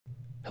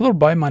Hello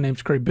everybody, my name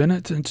is Craig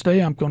Bennett, and today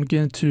I'm going to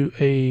get into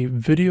a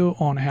video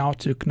on how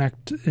to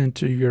connect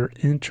into your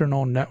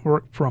internal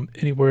network from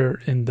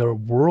anywhere in the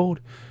world.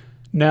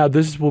 Now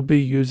this will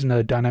be using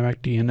a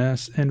dynamic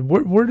DNS, and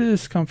where did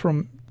this come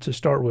from to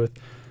start with?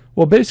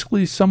 Well,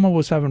 basically someone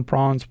was having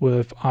problems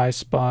with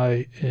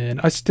iSpy,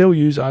 and I still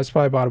use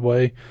iSpy, by the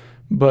way,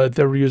 but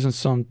they were using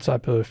some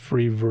type of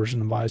free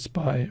version of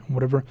iSpy,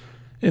 whatever.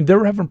 And they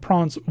were having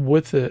problems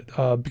with it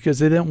because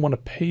they didn't want to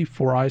pay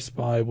for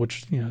iSpy,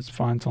 which, you know, is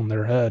fine, it's on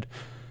their head.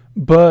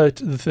 But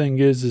the thing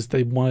is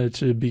they wanted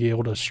to be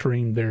able to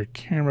stream their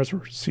cameras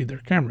or see their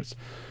cameras.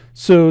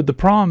 So the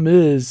problem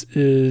is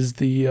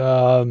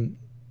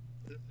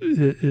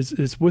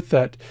with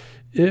that,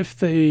 if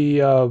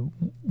they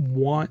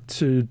want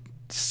to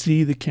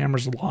see the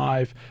cameras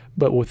live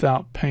but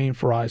without paying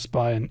for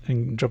iSpy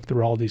and jump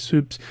through all these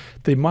hoops,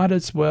 they might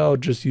as well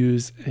just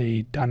use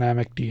a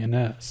dynamic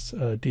DNS,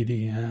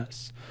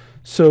 DDNS.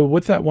 So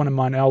with that one in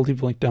mind, I'll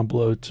leave a link down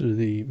below to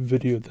the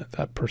video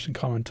that person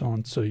commented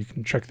on so you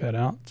can check that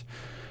out.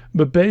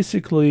 But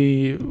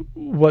basically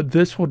what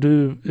this will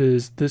do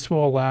is this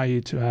will allow you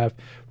to have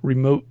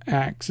remote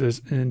access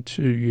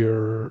into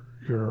your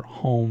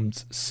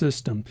home's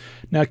system.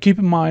 Now keep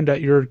in mind that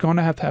you're going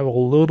to have a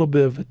little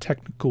bit of a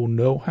technical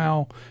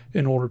know-how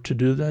in order to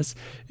do this.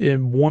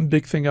 And one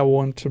big thing I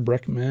want to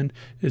recommend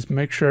is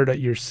make sure that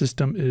your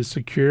system is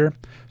secure.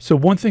 So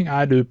one thing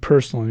I do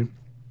personally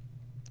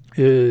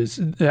is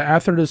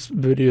after this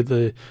video,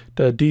 the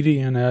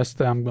DDNS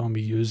that I'm going to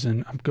be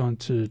using, I'm going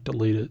to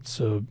delete it.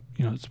 So,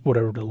 you know, it's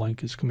whatever the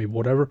link is, going to be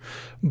whatever.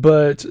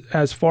 But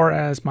as far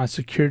as my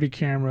security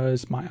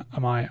cameras, my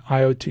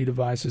IoT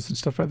devices and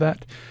stuff like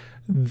that,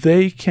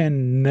 they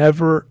can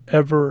never,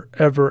 ever,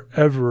 ever,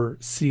 ever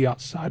see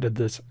outside of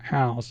this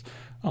house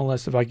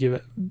unless if I give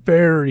it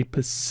very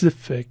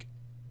specific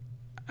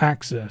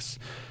access.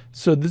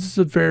 So this is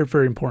a very,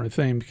 very important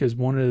thing, because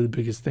one of the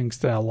biggest things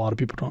that a lot of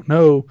people don't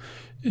know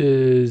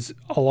is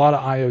a lot of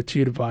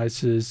IoT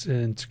devices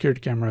and security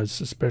cameras,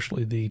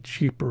 especially the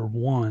cheaper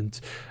ones,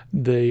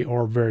 they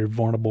are very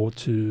vulnerable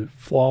to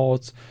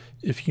flaws.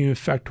 If you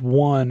infect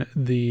one,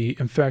 the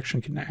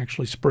infection can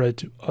actually spread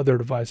to other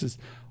devices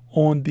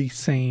on the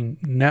same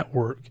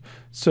network.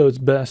 So it's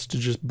best to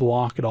just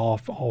block it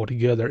off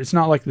altogether. It's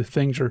not like the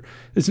things are,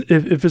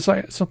 if it's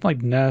like something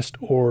like Nest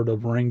or the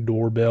Ring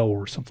doorbell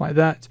or something like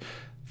that,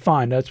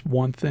 fine, that's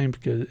one thing,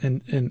 because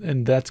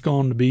and that's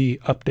going to be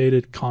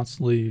updated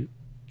constantly,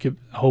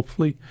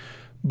 hopefully.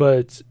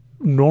 But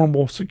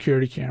normal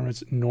security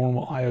cameras,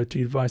 normal IoT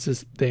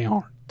devices, they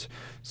aren't.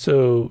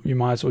 So you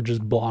might as well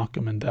just block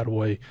them, and that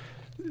way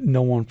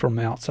no one from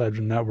outside of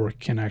the network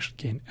can actually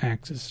gain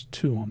access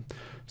to them.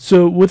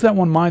 So with that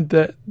one in mind,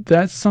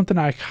 that's something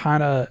I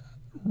kind of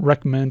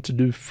recommend to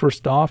do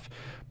first off.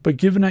 But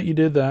given that you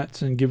did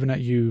that, and given that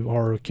you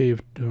are okay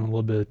with doing a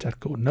little bit of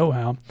technical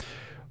know-how,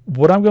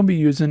 what I'm going to be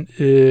using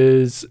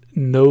is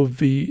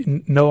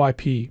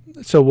NoIP.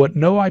 So what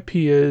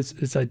NoIP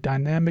is a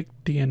dynamic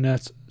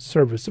DNS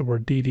service, or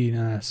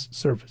DDNS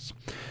service.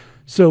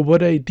 So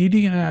what a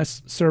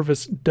DDNS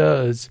service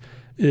does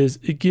is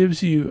it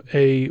gives you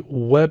a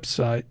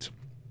website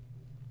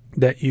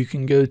that you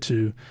can go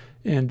to,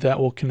 and that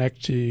will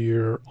connect to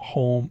your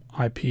home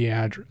IP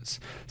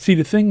address. See,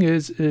 the thing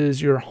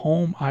is your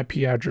home IP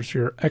address,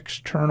 your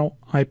external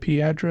IP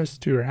address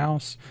to your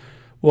house,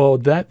 well,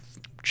 that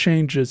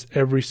changes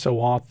every so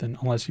often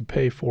unless you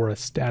pay for a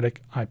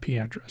static IP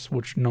address,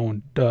 which no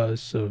one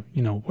does, so,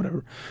 you know,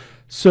 whatever.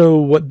 So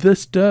what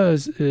this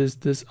does is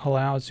this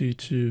allows you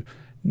to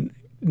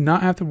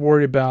not have to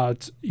worry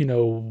about, you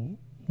know,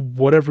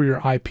 whatever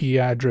your IP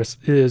address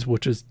is,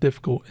 which is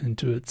difficult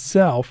into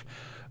itself,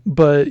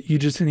 but you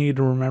just need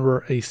to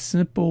remember a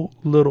simple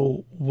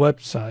little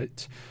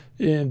website,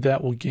 and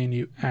that will gain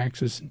you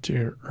access into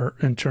your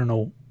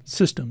internal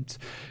systems.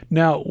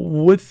 Now,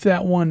 with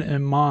that one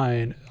in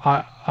mind,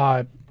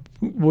 I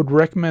would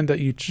recommend that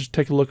you just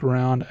take a look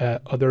around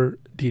at other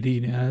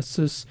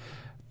DDNSs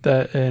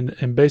that,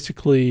 and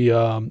basically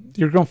you're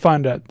going to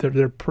find that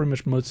they're pretty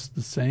much most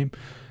the same.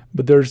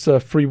 But there's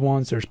free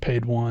ones, there's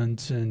paid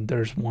ones, and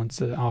there's ones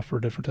that offer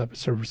different type of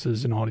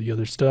services and all the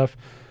other stuff.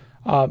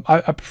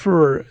 I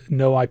prefer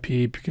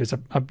NoIP because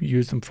I've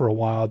used them for a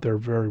while. They're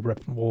very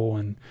reputable,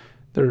 and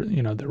they're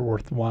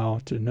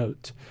worthwhile to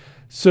note.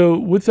 So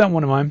with that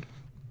one in mind,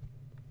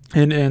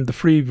 and the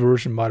free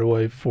version, by the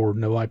way, for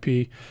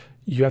NoIP,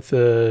 you have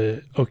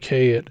to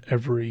okay it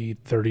every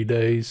 30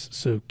 days.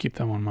 So keep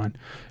that one in mind.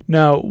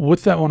 Now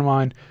with that one in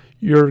mind,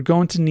 you're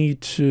going to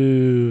need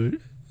to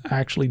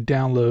actually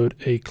download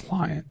a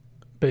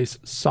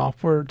client-based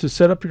software to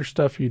set up your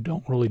stuff. You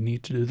don't really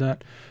need to do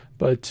that,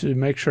 but to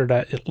make sure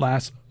that it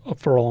lasts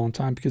for a long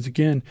time, because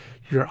again,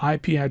 your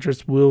IP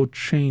address will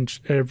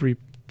change every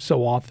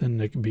so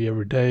often. It can be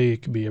every day,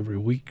 it can be every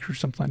week or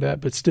something like that,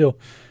 but still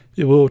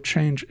it will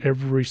change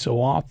every so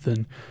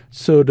often.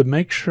 So to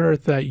make sure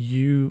that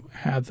you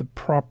have the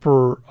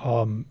proper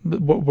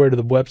where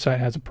the website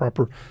has a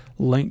proper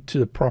link to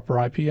the proper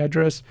IP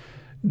address,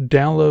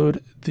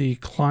 download the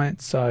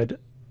client side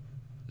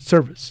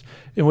service.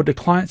 And what the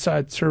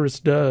client-side service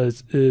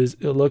does is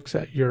it looks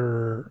at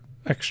your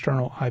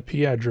external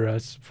IP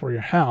address for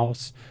your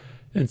house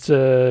and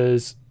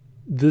says,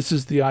 this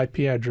is the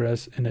IP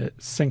address, and it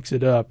syncs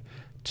it up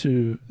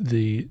to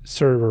the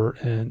server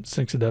and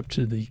syncs it up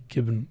to the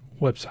given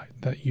website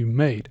that you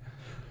made.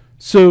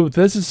 So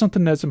this is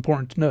something that's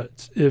important to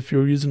note. If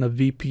you're using a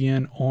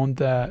VPN on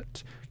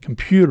that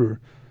computer,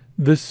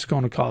 this is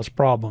going to cause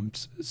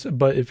problems.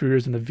 But if you're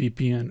using a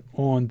VPN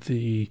on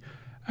the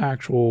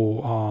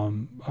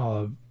actual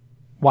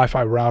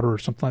Wi-Fi router or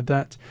something like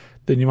that,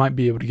 then you might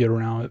be able to get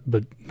around it,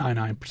 but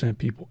 99% of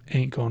people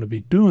ain't going to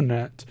be doing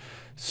that.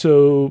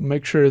 So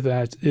make sure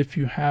that if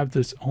you have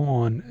this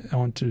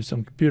onto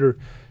some computer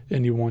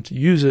and you want to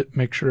use it,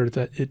 make sure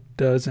that it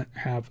doesn't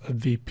have a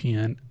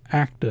VPN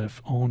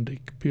active on the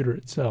computer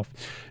itself.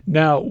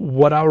 Now,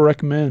 what I would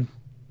recommend,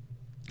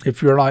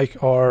 if you're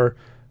like our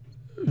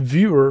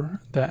viewer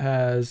that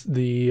has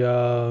the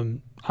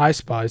I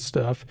Spy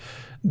stuff,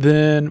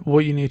 then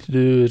what you need to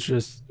do is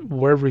just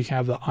wherever you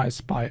have the I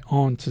Spy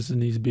on, since it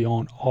needs to be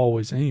on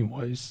always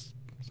anyways,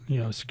 you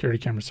know, security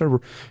camera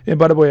server. And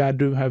by the way, I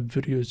do have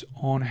videos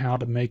on how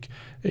to make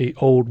a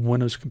old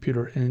Windows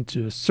computer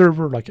into a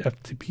server, like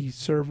FTP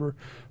server,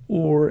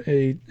 or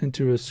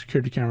into a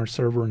security camera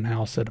server, and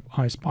how to set up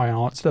I Spy and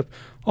all that stuff.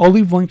 I'll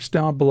leave links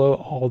down below,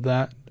 all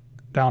that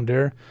down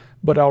there,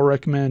 but I'll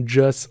recommend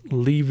just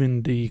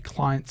leaving the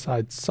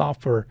client-side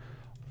software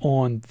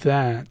on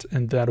that,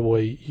 and that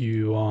way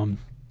you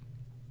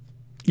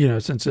you know,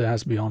 since it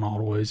has to be on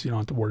always, you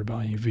don't have to worry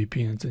about any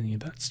VPNs, any of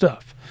that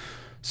stuff.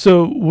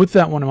 So with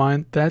that one in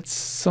mind, that's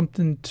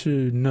something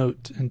to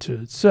note into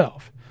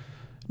itself.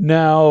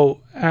 Now,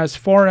 as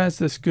far as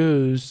this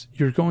goes,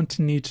 you're going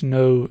to need to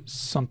know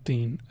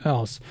something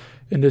else,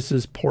 and this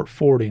is port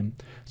forwarding.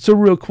 So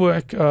real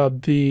quick,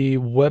 the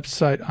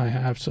website I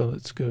have, so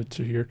let's go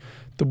to here.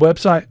 The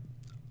website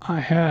I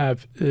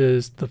have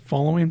is the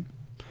following.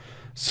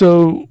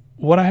 So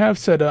what I have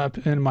set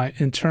up in my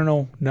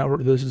internal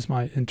network, this is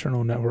my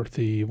internal network,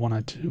 the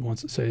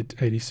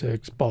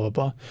 192.168.86, blah, blah,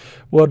 blah.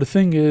 Well, the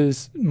thing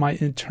is, my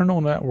internal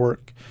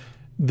network,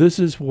 this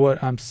is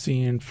what I'm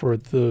seeing for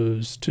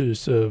those two.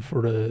 So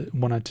for the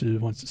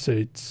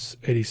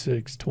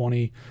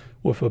 192.168.86.20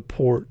 with a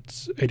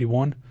port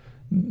 81,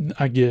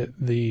 I get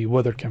the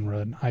weather camera,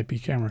 an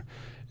IP camera.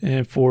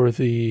 And for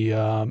the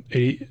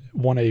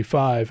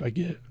 185, I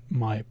get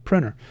my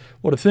printer.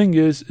 Well, the thing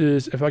is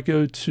if I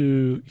go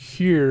to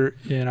here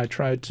and I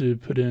try to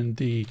put in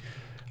the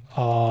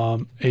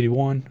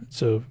 81,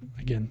 so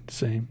again,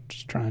 same,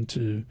 just trying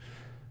to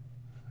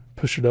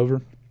push it over,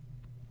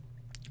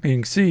 and you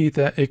can see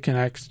that it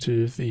connects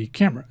to the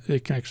camera.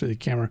 It connects to the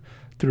camera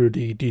through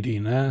the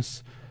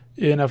DDNS.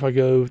 And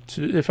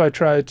if I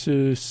try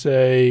to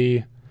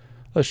say,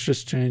 let's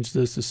just change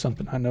this to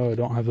something I know I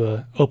don't have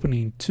a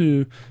opening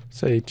to,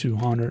 say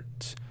 200,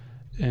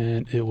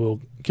 and it will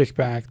kick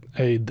back,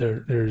 hey,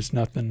 there's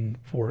nothing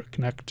for it to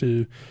connect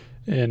to.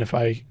 And if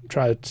I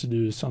try to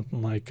do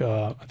something like,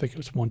 I think it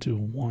was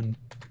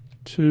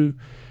 1212,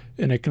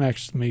 and it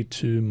connects me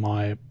to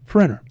my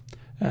printer,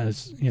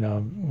 as you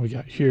know, we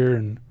got here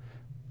and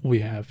we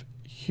have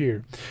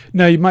here.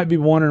 Now you might be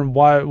wondering,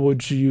 why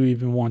would you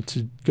even want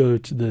to go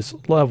to this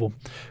level?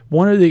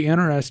 One of the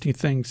interesting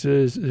things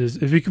is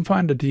if you can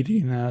find a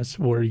DDNS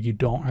where you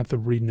don't have to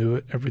renew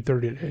it every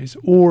 30 days,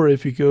 or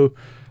if you go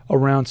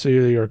around, say,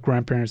 your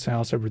grandparents'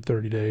 house every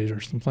 30 days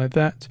or something like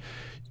that,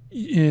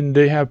 and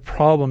they have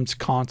problems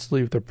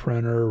constantly with their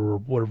printer or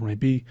whatever it may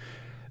be,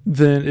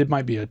 then it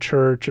might be a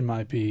church, it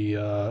might be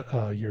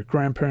your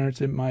grandparents,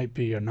 it might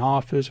be an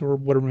office or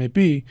whatever it may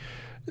be,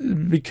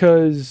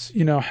 because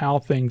you know how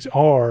things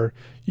are.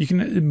 You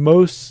can,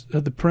 most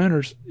of the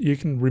printers, you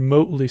can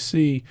remotely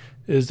see,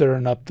 is there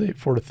an update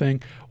for the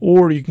thing,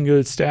 or you can go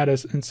to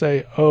status and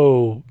say,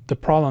 oh, the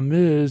problem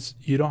is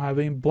you don't have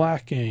any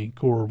black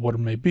ink or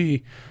whatever it may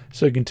be,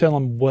 so you can tell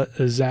them what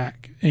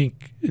exact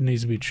ink it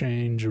needs to be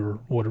changed or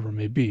whatever it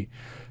may be.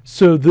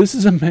 So this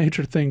is a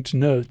major thing to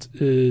note,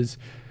 is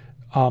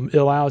it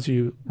allows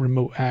you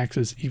remote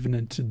access even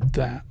into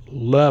that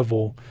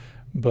level,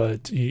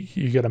 but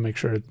you got to make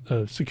sure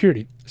of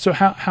security. So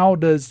how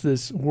does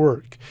this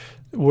work?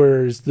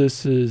 Whereas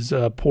this is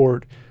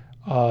port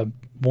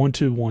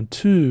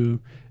 1212,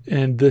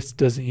 and this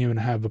doesn't even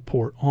have a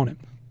port on it.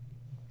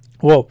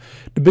 Well,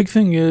 the big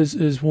thing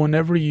is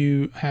whenever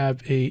you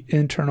have a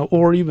internal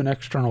or even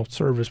external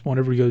service,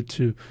 whenever you go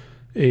to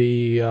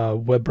a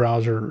web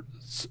browser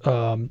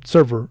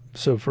server,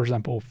 so for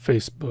example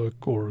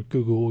Facebook or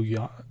Google,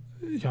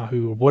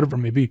 Yahoo, or whatever it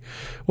may be,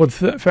 well,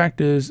 the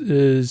fact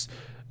is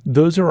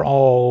those are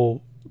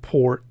all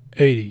port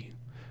 80,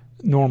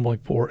 normally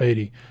port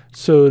 80.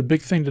 So the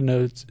big thing to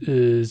note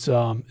is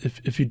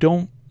if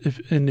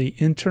in the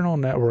internal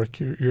network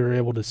you're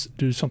able to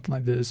do something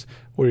like this,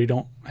 where you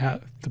don't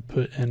have to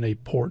put in a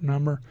port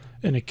number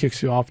and it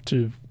kicks you off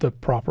to the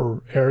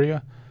proper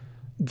area,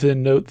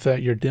 then note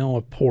that you're dealing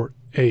with port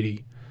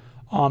 80.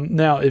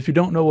 Now, if you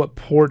don't know what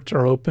ports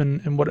are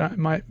open and what it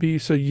might be,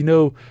 so you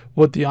know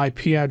what the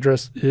IP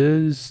address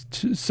is,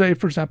 to say,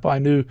 for example, I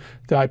knew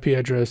the IP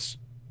address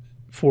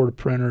for the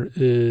printer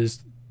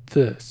is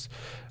this,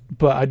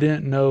 but I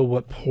didn't know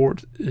what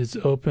port is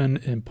open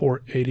and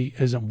port 80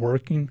 isn't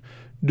working,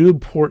 do a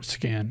port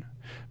scan.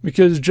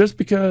 Because just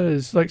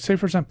because, like, say,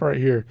 for example, right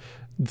here,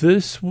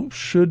 this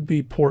should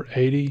be port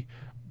 80,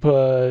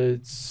 but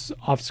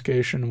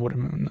obfuscation, what it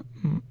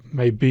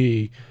may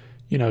be,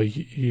 you know,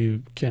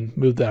 you can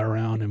move that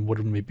around and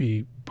whatever it may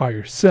be by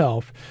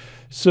yourself.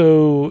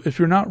 So if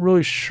you're not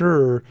really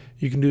sure,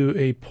 you can do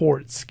a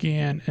port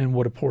scan, and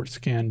what a port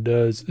scan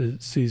does is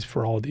it sees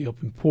for all the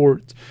open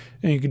ports,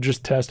 and you can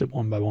just test it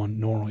one by one.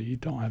 Normally you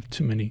don't have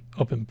too many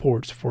open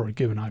ports for a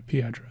given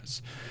IP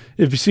address.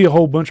 If you see a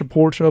whole bunch of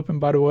ports open,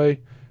 by the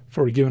way,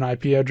 for a given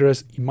IP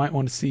address, you might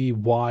want to see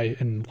why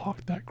and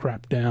lock that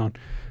crap down,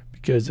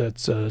 because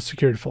that's a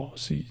security flaw.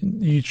 So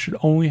you should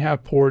only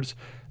have ports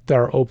that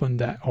are open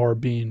that are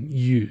being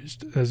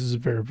used. This is a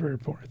very, very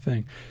important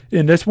thing.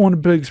 And that's one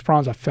of the biggest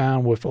problems I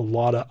found with a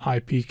lot of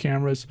IP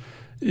cameras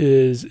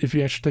is if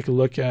you actually take a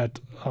look at,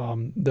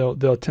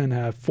 they'll tend to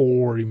have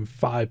 4 or even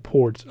 5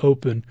 ports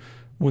open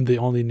when they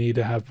only need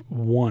to have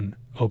 1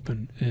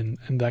 open, and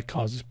that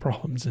causes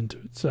problems into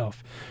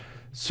itself.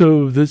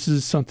 So this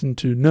is something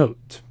to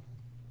note.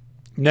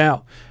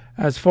 Now,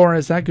 as far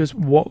as that goes,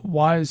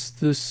 why is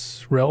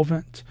this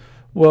relevant?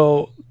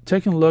 Well,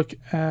 taking a look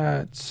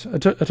at, I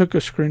took a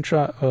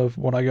screenshot of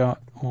what I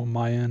got on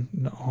my end,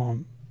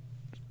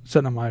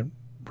 setting up my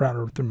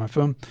router through my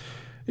phone.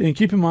 And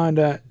keep in mind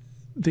that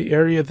the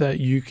area that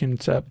you can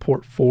set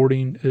port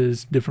forwarding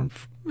is different.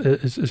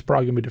 Is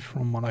probably going to be different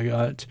from what I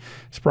got.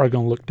 It's probably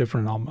going to look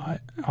different on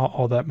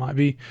all that might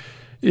be.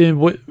 And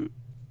what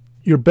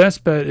your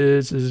best bet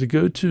is to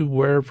go to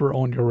wherever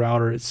on your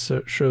router it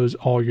shows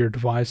all your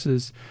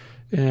devices.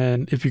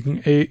 And if you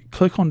can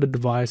click on the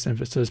device, and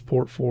if it says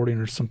port forwarding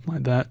or something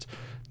like that,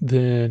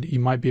 then you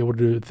might be able to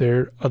do it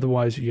there.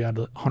 Otherwise, you got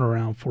to hunt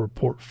around for a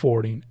port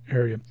forwarding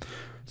area.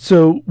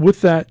 So with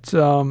that,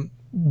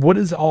 what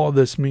does all of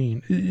this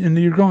mean? And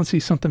you're going to see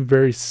something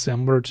very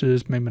similar to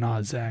this, maybe not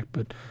exact,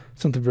 but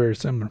something very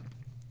similar.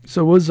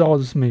 So what does all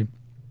this mean?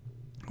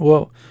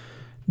 Well,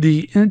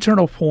 the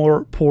internal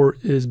port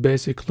is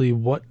basically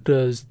what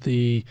does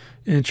the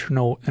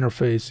internal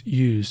interface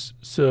use.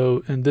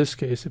 So in this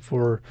case, if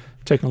we're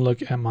taking a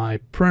look at my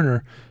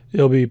printer,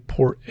 it'll be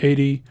port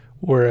 80,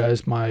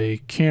 whereas my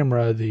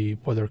camera, the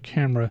weather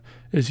camera,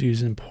 is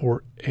using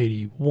port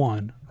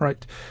 81,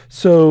 right?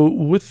 So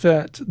with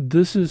that,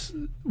 this is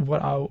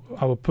what I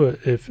would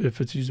put. If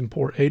it's using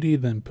port 80,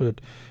 then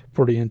put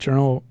for the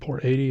internal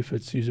port 80. If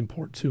it's using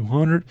port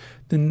 200,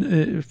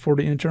 then for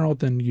the internal,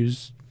 then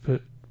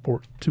put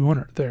port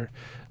 200 there.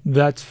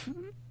 That's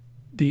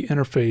the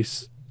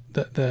interface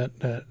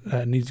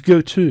that needs to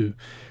go to.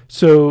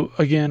 So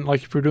again,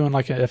 like if you're doing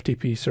like an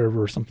FTP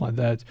server or something like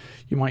that,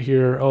 you might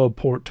hear, oh,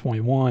 port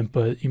 21,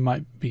 but you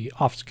might be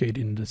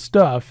obfuscating the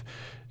stuff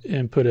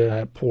and put it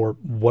at port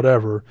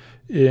whatever,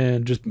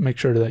 and just make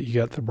sure that you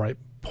got the right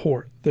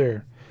port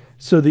there.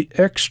 So the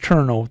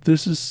external,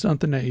 this is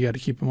something that you got to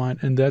keep in mind,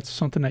 and that's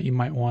something that you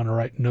might want to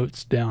write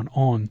notes down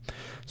on.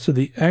 So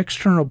the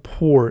external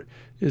port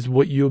is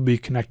what you'll be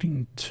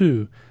connecting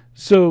to.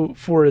 So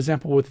for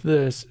example with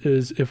this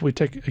is, if we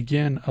take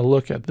again a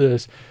look at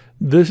this,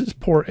 this is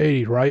port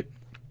 80, right?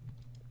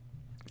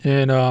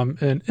 And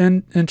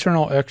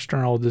internal,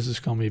 external, this is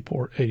going to be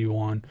port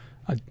 81.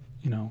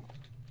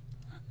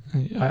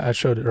 I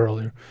showed it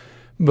earlier.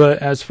 But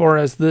as far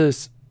as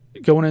this,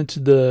 going into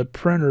the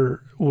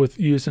printer with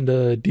using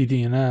the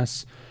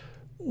DDNS,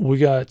 we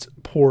got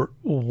port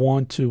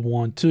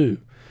 1212.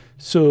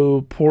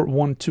 So port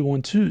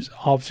 1212 is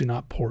obviously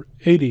not port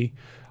 80.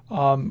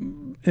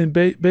 And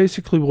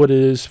basically what it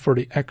is for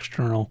the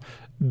external,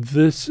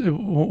 this,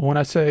 when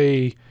I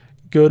say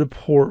go to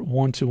port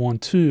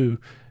 1212,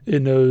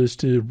 it knows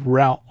to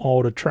route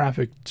all the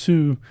traffic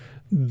to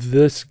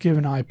this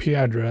given IP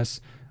address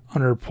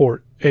under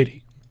port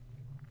 80.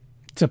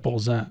 Simple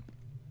as that.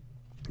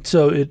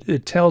 So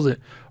it tells it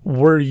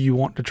where you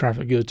want the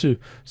traffic to go to.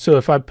 So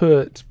if I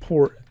put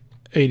port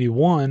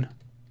 81,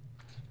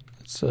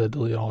 let's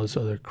delete all this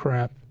other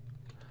crap,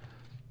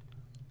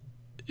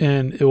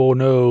 and it will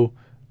know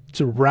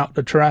to route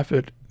the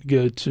traffic to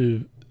go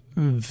to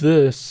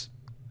this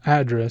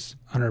address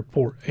under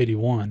port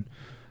 81.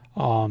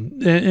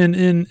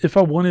 And if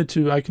I wanted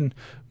to, I can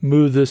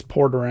move this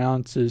port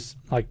around to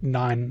like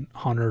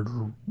 900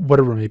 or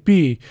whatever it may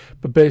be,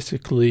 but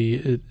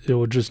basically it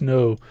will just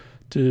know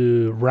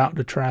to route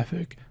the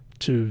traffic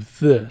to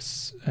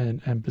this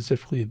and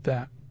specifically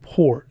that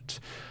port.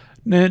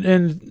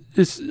 And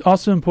it's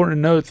also important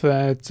to note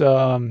that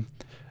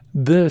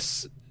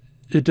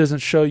it doesn't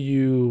show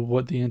you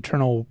what the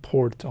internal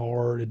ports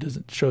are. It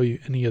doesn't show you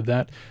any of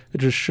that. It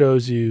just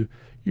shows you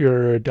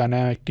your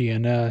dynamic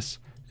DNS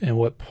and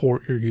what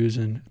port you're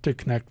using to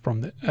connect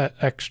from the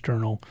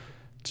external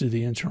to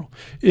the internal.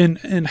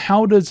 And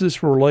how does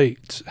this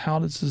relate? How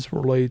does this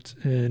relate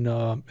in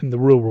the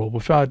real world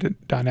without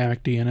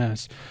dynamic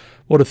DNS?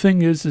 Well, the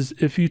thing is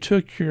if you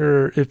took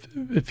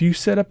if you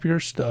set up your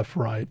stuff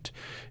right,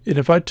 and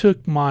if I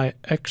took my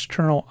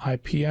external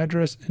IP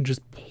address and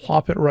just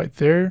plop it right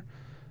there,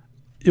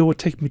 it will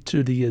take me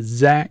to the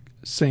exact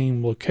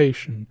same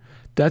location.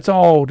 That's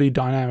all the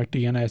dynamic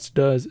DNS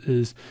does,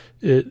 is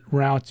it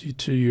routes you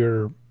to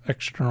your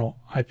external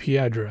IP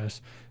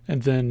address,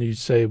 and then you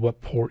say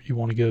what port you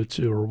want to go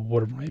to or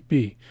whatever it might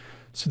be.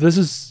 So this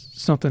is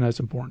something that's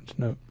important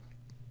to note.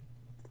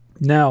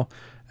 Now,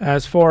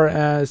 as far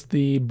as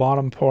the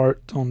bottom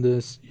part on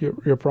this,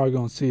 you're probably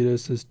going to see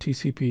this as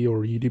TCP or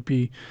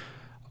UDP.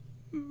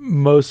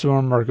 Most of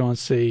them are going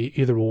to say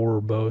either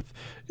or both,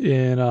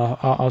 and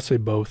I'll say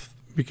both,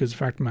 because the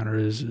fact of the matter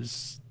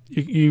is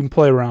you can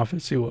play around with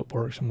it, see what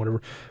works and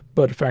whatever,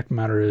 but the fact of the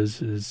matter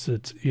is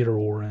it's either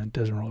or, and it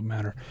doesn't really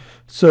matter.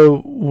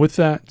 So with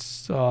that,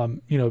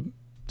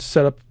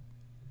 set up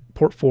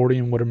port 40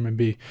 and whatever it may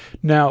be.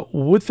 Now,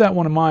 with that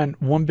one in mind,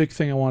 one big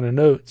thing I want to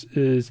note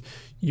is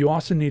you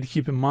also need to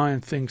keep in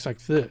mind things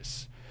like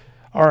this.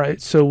 All right,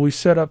 so we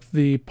set up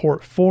the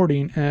port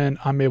 40 and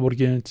I'm able to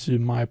get into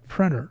my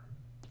printer.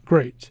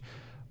 Great.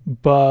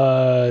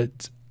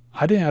 But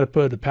I didn't have to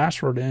put a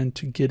password in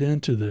to get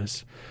into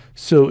this.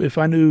 So if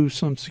I knew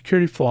some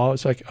security flaw,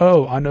 it's like,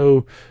 oh, I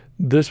know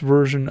this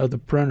version of the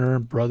printer,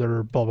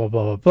 brother, blah, blah,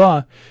 blah, blah,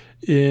 blah,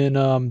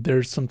 and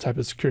there's some type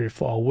of security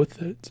flaw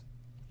with it.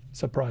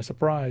 Surprise,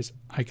 surprise,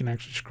 I can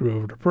actually screw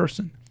over the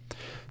person.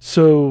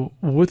 So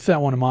with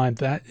that one in mind,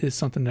 that is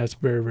something that's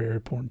very, very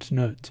important to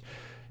note,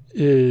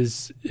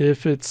 is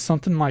if it's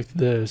something like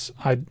this,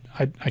 I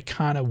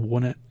kind of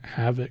wouldn't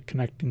have it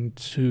connecting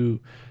to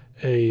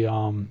a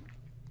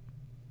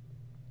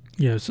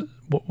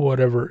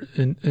whatever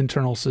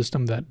internal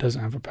system that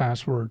doesn't have a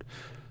password.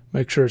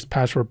 Make sure it's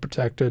password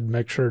protected.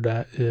 Make sure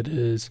that it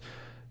is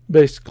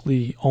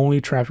basically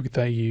only traffic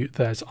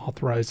that's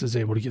authorized is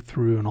able to get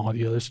through, and all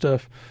the other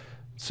stuff.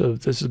 So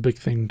this is a big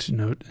thing to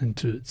note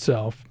into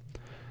itself.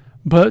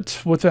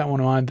 But with that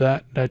one in mind,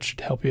 that should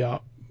help you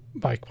out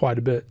by quite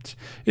a bit.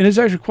 And it's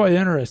actually quite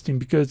interesting,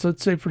 because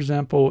let's say, for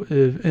example,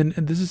 and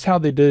this is how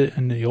they did it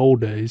in the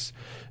old days,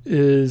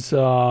 is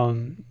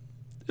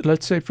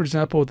let's say, for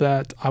example,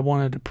 that I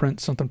wanted to print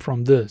something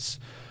from this.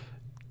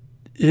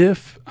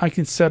 If I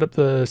can set up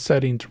the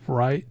settings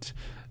right,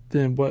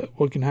 then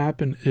what can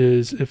happen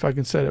is, if I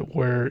can set it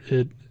where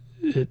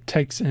it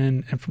takes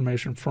in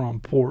information from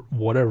port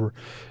whatever,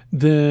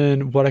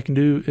 then what I can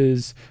do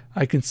is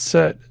I can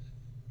set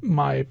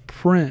my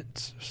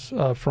print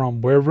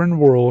from wherever in the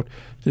world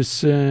to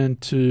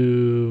send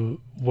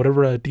to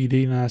whatever a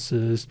DDNS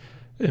is,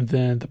 and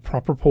then the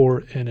proper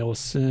port, and it will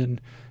send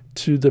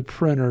to the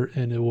printer,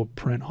 and it will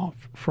print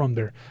off from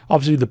there.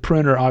 Obviously the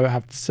printer I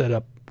have to set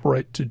up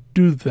right to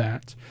do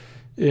that,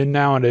 and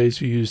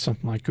nowadays you use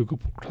something like Google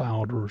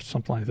Cloud or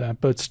something like that,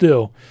 but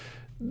still,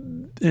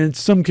 in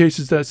some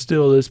cases that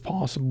still is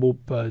possible,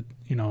 but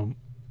who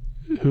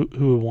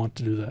would want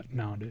to do that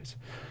nowadays?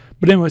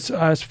 But anyways,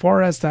 as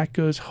far as that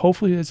goes,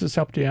 hopefully this has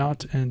helped you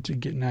out and to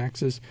getting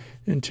access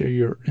into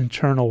your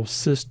internal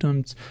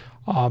systems.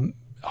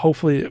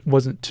 Hopefully it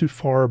wasn't too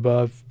far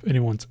above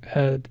anyone's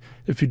head.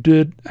 If you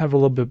did have a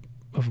little bit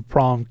of a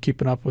problem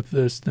keeping up with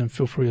this, then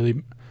feel free to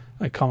leave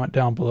a comment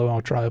down below.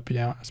 I'll try to help you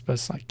out as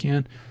best as I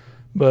can.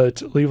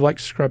 But leave a like,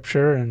 subscribe,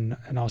 share, and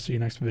I'll see you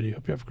next video.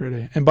 Hope you have a great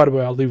day. And by the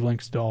way, I'll leave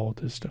links to all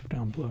this stuff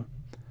down below.